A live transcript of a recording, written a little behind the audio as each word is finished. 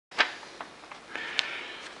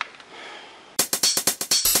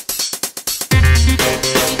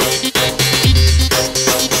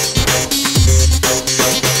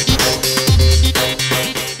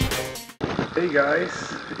guys,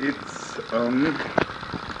 it's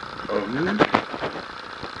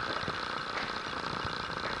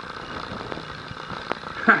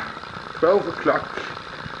 12 o'clock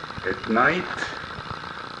at night.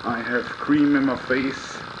 I have cream in my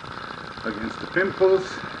face against the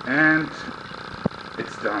pimples and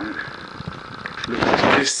it's done. Look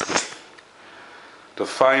at this, the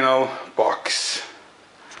final box.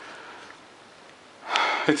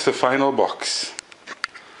 It's the final box.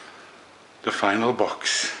 The final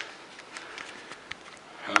box.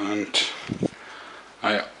 And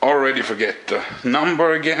I already forget the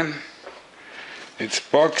number again. It's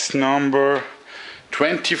box number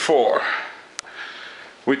 24,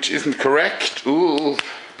 which isn't correct. Ooh,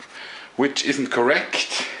 which isn't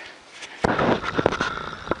correct.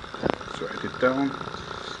 Let's write it down.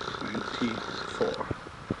 24.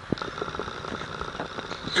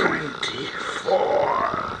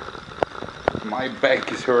 24. My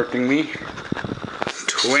back is hurting me.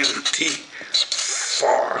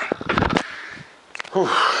 24. Whew.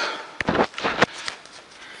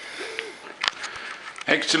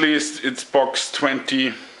 Actually, it's box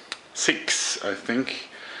 26, I think.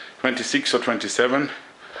 26 or 27.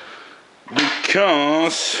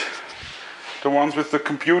 Because the ones with the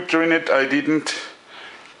computer in it I didn't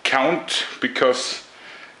count, because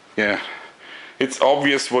yeah, it's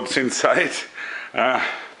obvious what's inside.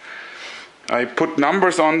 I put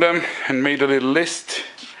numbers on them and made a little list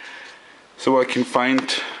so I can find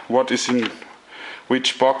what is in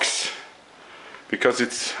which box, because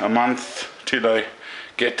it's a month till I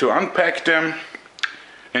get to unpack them,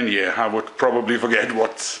 and yeah, I would probably forget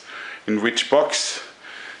what's in which box.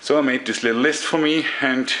 So I made this little list for me,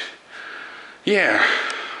 and yeah,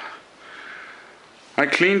 I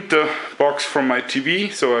cleaned the box from my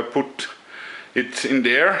TV, so I put it in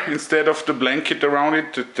there instead of the blanket around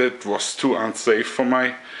it. That was too unsafe for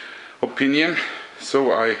my opinion,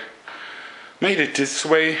 so I made it this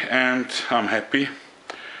way, and I'm happy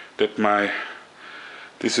that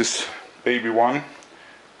this is baby 1,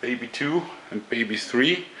 baby 2 and baby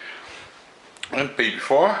 3 and baby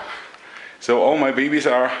 4. So all my babies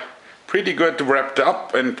are pretty good wrapped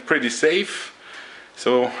up and pretty safe,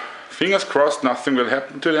 so fingers crossed nothing will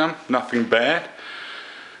happen to them, nothing bad.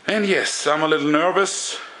 And yes, I'm a little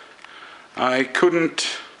nervous. I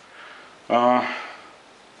couldn't,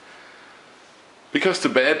 because the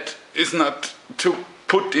bed is not to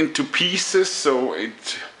put into pieces, so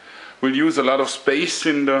it will use a lot of space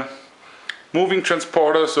in the moving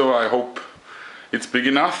transporter, so I hope it's big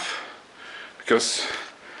enough, because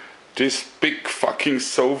this big fucking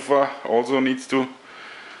sofa also needs to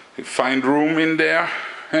find room in there.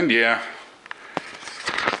 And yeah,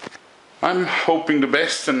 I'm hoping the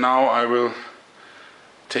best, and now I will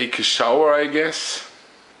take a shower, I guess,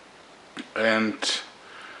 and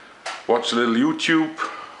watch a little YouTube.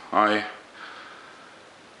 I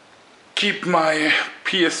keep my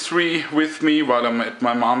PS3 with me while I'm at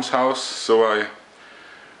my mom's house, so I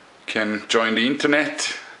can join the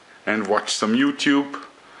internet and watch some YouTube.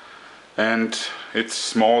 And it's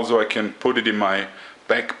small, so I can put it in my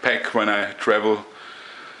backpack when I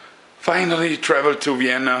finally travel to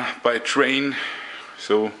Vienna by train.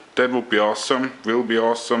 So that would be awesome, will be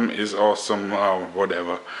awesome, is awesome,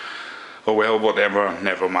 whatever. Oh well, whatever,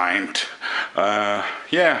 never mind.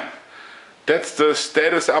 Yeah, that's the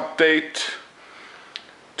status update.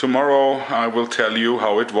 Tomorrow I will tell you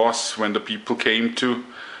how it was when the people came to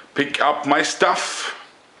pick up my stuff.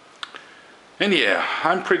 And yeah,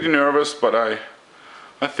 I'm pretty nervous, but I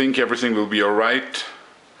think everything will be alright.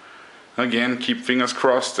 Again, keep fingers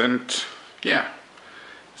crossed, and yeah,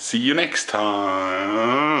 see you next time.